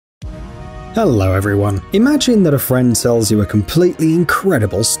Hello everyone. Imagine that a friend tells you a completely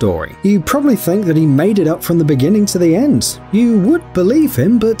incredible story. You probably think that he made it up from the beginning to the end. You would believe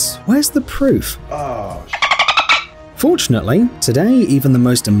him, but where's the proof? Fortunately, today even the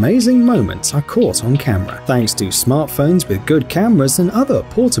most amazing moments are caught on camera, thanks to smartphones with good cameras and other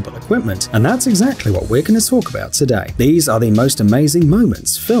portable equipment. And that's exactly what we're going to talk about today. These are the most amazing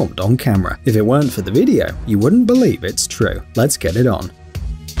moments filmed on camera. If it weren't for the video, you wouldn't believe it's true. Let's get it on.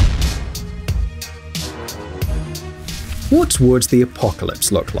 What would the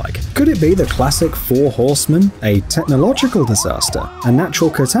apocalypse look like? Could it be the classic Four Horsemen, a technological disaster, a natural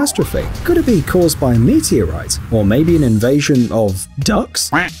catastrophe? Could it be caused by a meteorite, or maybe an invasion of ducks?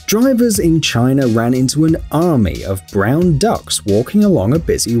 Drivers in China ran into an army of brown ducks walking along a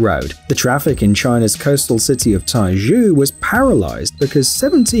busy road. The traffic in China's coastal city of Taizhou was paralyzed because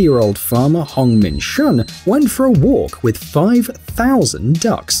 70-year-old farmer Hong Min-shun went for a walk with 5,000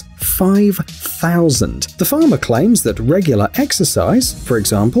 ducks. 5,000. The farmer claims that regular exercise, for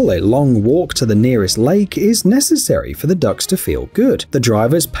example a long walk to the nearest lake, is necessary for the ducks to feel good. The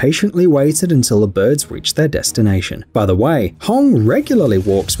drivers patiently waited until the birds reached their destination. By the way, Hong regularly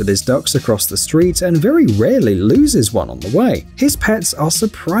walks with his ducks across the street and very rarely loses one on the way. His pets are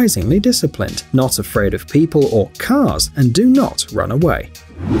surprisingly disciplined, not afraid of people or cars, and do not run away.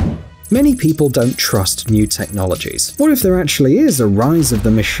 Many people don't trust new technologies. What if there actually is a rise of the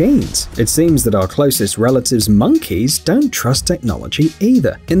machines? It seems that our closest relatives, monkeys, don't trust technology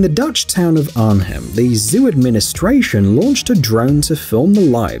either. In the Dutch town of Arnhem, the zoo administration launched a drone to film the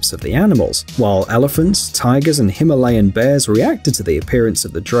lives of the animals. While elephants, tigers, and Himalayan bears reacted to the appearance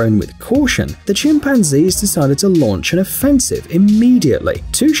of the drone with caution, the chimpanzees decided to launch an offensive immediately.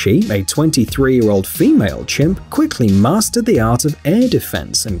 Tushi, a 23-year-old female chimp, quickly mastered the art of air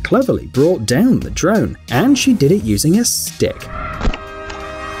defense and cleverly brought down the drone, and she did it using a stick.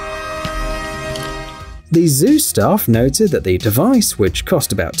 The zoo staff noted that the device, which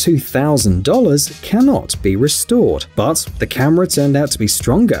cost about $2,000, cannot be restored, but the camera turned out to be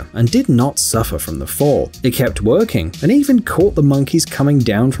stronger and did not suffer from the fall. It kept working and even caught the monkeys coming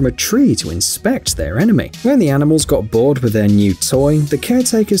down from a tree to inspect their enemy. When the animals got bored with their new toy, the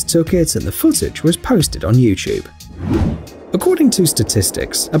caretakers took it and the footage was posted on YouTube. According to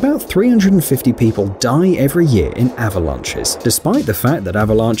statistics, about 350 people die every year in avalanches, despite the fact that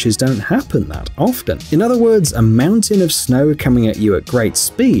avalanches don't happen that often. In other words, a mountain of snow coming at you at great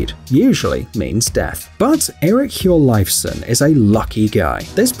speed usually means death. But Erik Hjorleifson is a lucky guy.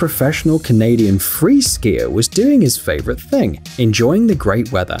 This professional Canadian free skier was doing his favorite thing, enjoying the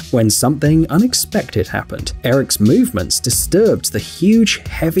great weather, when something unexpected happened. Erik's movements disturbed the huge,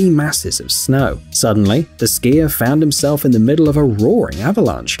 heavy masses of snow. Suddenly, the skier found himself in the middle of a roaring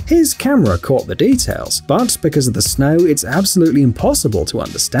avalanche. His camera caught the details, but because of the snow, it's absolutely impossible to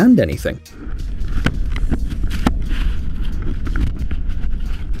understand anything.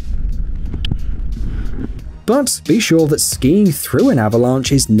 But be sure that skiing through an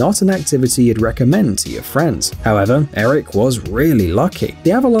avalanche is not an activity you'd recommend to your friends. However, Erik was really lucky.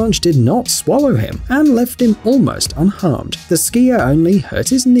 The avalanche did not swallow him and left him almost unharmed. The skier only hurt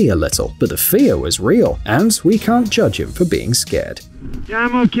his knee a little, but the fear was real, and we can't judge him for being scared. Yeah,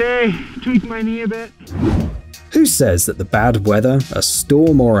 I'm okay. Tweaked my knee a bit. Who says that the bad weather, a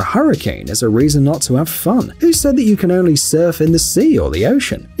storm, or a hurricane is a reason not to have fun? Who said that you can only surf in the sea or the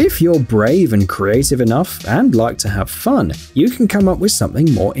ocean? If you're brave and creative enough and like to have fun, you can come up with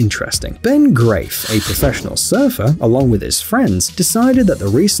something more interesting. Ben Grafe, a professional surfer, along with his friends, decided that the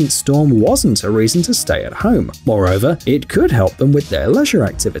recent storm wasn't a reason to stay at home. Moreover, it could help them with their leisure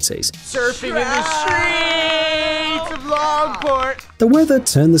activities. Surfing in the streets of Longport. The weather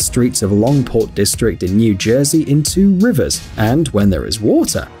turned the streets of Longport District in New Jersey into rivers, and when there is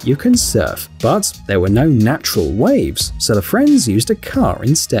water, you can surf. But there were no natural waves, so the friends used a car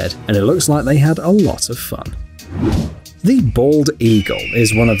instead, and it looks like they had a lot of fun. The bald eagle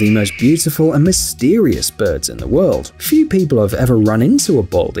is one of the most beautiful and mysterious birds in the world. Few people have ever run into a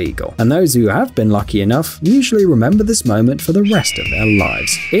bald eagle, and those who have been lucky enough usually remember this moment for the rest of their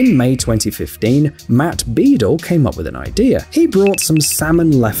lives. In May 2015, Matt Beadle came up with an idea. He brought some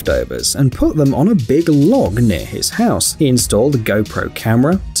salmon leftovers and put them on a big log near his house. He installed a GoPro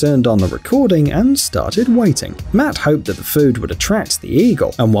camera, turned on the recording, and started waiting. Matt hoped that the food would attract the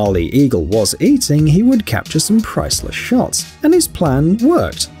eagle, and while the eagle was eating, he would capture some priceless shots. And his plan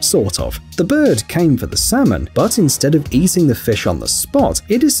worked, sort of. The bird came for the salmon, but instead of eating the fish on the spot,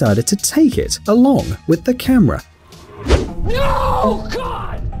 it decided to take it along with the camera. No,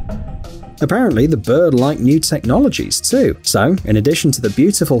 God! Apparently, the bird liked new technologies too. So, in addition to the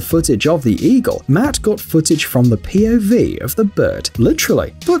beautiful footage of the eagle, Matt got footage from the POV of the bird,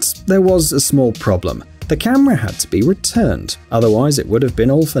 literally. But there was a small problem. The camera had to be returned, otherwise it would have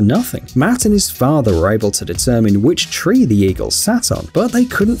been all for nothing. Matt and his father were able to determine which tree the eagle sat on, but they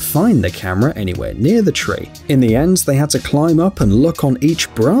couldn't find the camera anywhere near the tree. In the end, they had to climb up and look on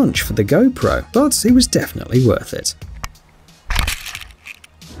each branch for the GoPro, but it was definitely worth it.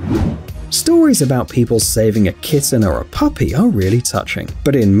 Stories about people saving a kitten or a puppy are really touching,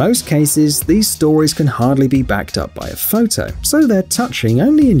 but in most cases, these stories can hardly be backed up by a photo, so they're touching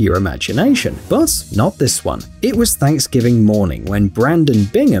only in your imagination. But not this one. It was Thanksgiving morning when Brandon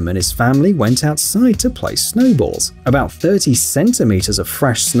Bingham and his family went outside to play snowballs. About 30 centimeters of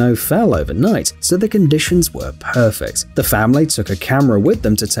fresh snow fell overnight, so the conditions were perfect. The family took a camera with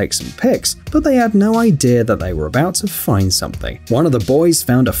them to take some pics, but they had no idea that they were about to find something. One of the boys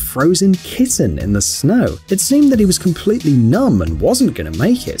found a frozen kitten in the snow. It seemed that he was completely numb and wasn't going to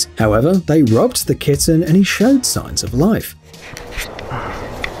make it. However, they rubbed the kitten and he showed signs of life.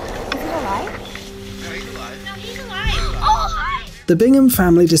 The Bingham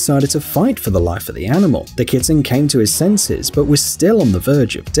family decided to fight for the life of the animal. The kitten came to his senses but was still on the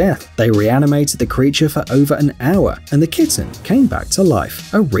verge of death. They reanimated the creature for over an hour and the kitten came back to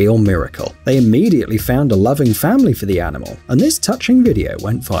life, a real miracle. They immediately found a loving family for the animal and this touching video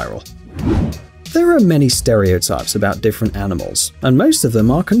went viral. There are many stereotypes about different animals, and most of them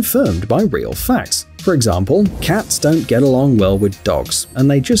are confirmed by real facts. For example, cats don't get along well with dogs, and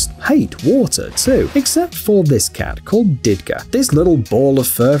they just hate water too. Except for this cat called Didger. This little ball of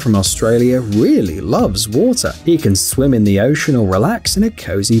fur from Australia really loves water. He can swim in the ocean or relax in a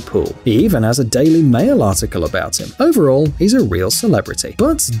cozy pool. He even has a Daily Mail article about him. Overall, he's a real celebrity.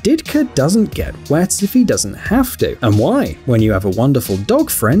 But Didger doesn't get wet if he doesn't have to. And why? When you have a wonderful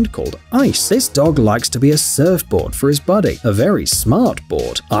dog friend called Ice. This dog likes to be a surfboard for his buddy, a very smart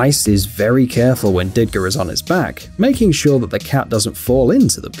board. Ice is very careful when Didger is on his back, making sure that the cat doesn't fall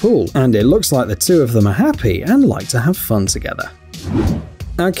into the pool, and it looks like the two of them are happy and like to have fun together.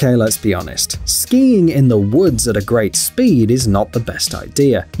 Okay, let's be honest. Skiing in the woods at a great speed is not the best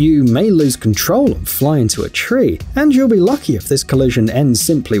idea. You may lose control and fly into a tree, and you'll be lucky if this collision ends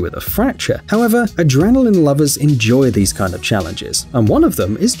simply with a fracture. However, adrenaline lovers enjoy these kind of challenges, and one of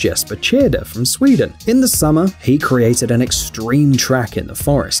them is Jesper Tjeda from Sweden. In the summer, he created an extreme track in the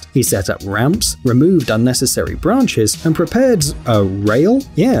forest. He set up ramps, removed unnecessary branches, and prepared a rail?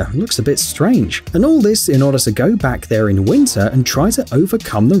 Yeah, looks a bit strange. And all this in order to go back there in winter and try to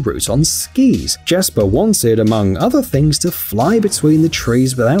overcome the route on skis. Jesper wanted, among other things, to fly between the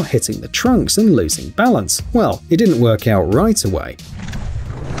trees without hitting the trunks and losing balance. Well, it didn't work out right away.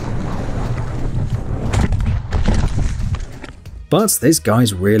 But this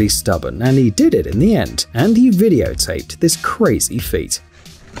guy's really stubborn, and he did it in the end, and he videotaped this crazy feat.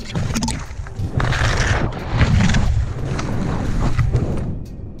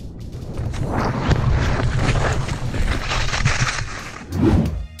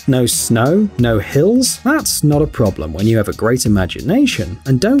 No snow, no hills? That's not a problem when you have a great imagination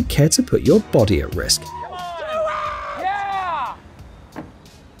and don't care to put your body at risk.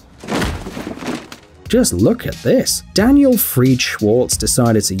 Just look at this. Daniel Fried Schwartz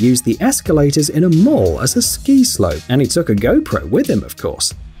decided to use the escalators in a mall as a ski slope, and he took a GoPro with him, of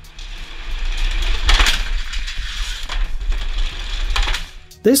course.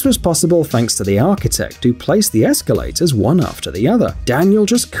 This was possible thanks to the architect who placed the escalators one after the other. Daniel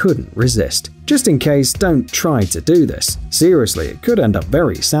just couldn't resist. Just in case, don't try to do this. Seriously, it could end up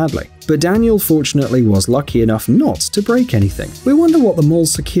very sadly. But Daniel fortunately was lucky enough not to break anything. We wonder what the mall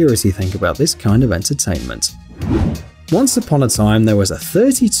security think about this kind of entertainment. Once upon a time, there was a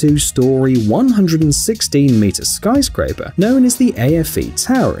 32-story, 116-meter skyscraper known as the AFE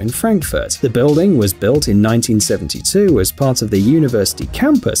Tower in Frankfurt. The building was built in 1972 as part of the university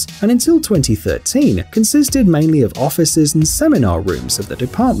campus, and until 2013 consisted mainly of offices and seminar rooms of the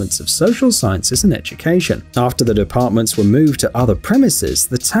departments of social sciences and education. After the departments were moved to other premises,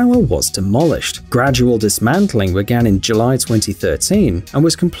 the tower was demolished. Gradual dismantling began in July 2013 and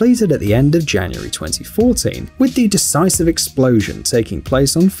was completed at the end of January 2014, with the decisive explosion taking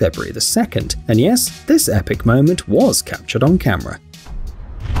place on February the 2nd. And yes, this epic moment was captured on camera.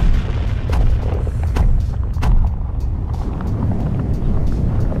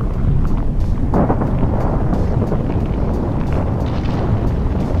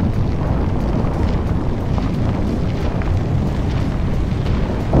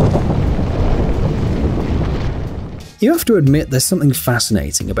 You have to admit there's something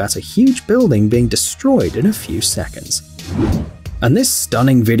fascinating about a huge building being destroyed in a few seconds. And this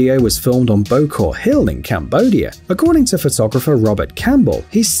stunning video was filmed on Bokor Hill in Cambodia. According to photographer Robert Campbell,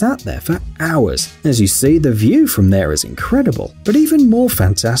 he sat there for hours. As you see, the view from there is incredible. But even more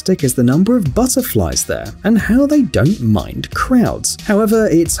fantastic is the number of butterflies there, and how they don't mind crowds. However,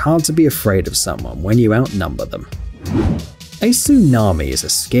 it's hard to be afraid of someone when you outnumber them. A tsunami is a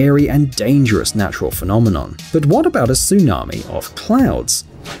scary and dangerous natural phenomenon. But what about a tsunami of clouds?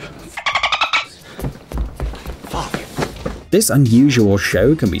 This unusual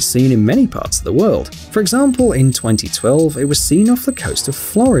show can be seen in many parts of the world. For example, in 2012, it was seen off the coast of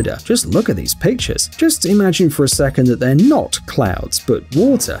Florida. Just look at these pictures. Just imagine for a second that they're not clouds, but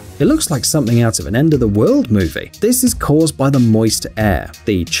water. It looks like something out of an end-of-the-world movie. This is caused by the moist air,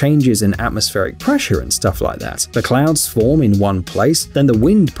 the changes in atmospheric pressure and stuff like that. The clouds form in one place, then the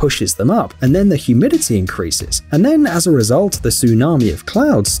wind pushes them up, and then the humidity increases. And then, as a result, the tsunami of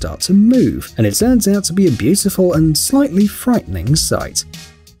clouds start to move, and it turns out to be a beautiful and slightly frightening sight.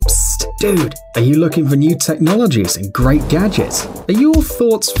 Psst, dude, are you looking for new technologies and great gadgets? Are your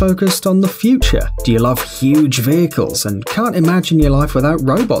thoughts focused on the future? Do you love huge vehicles and can't imagine your life without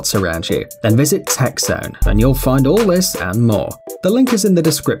robots around you? Then visit TechZone and you'll find all this and more. The link is in the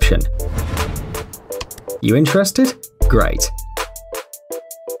description. You interested? Great.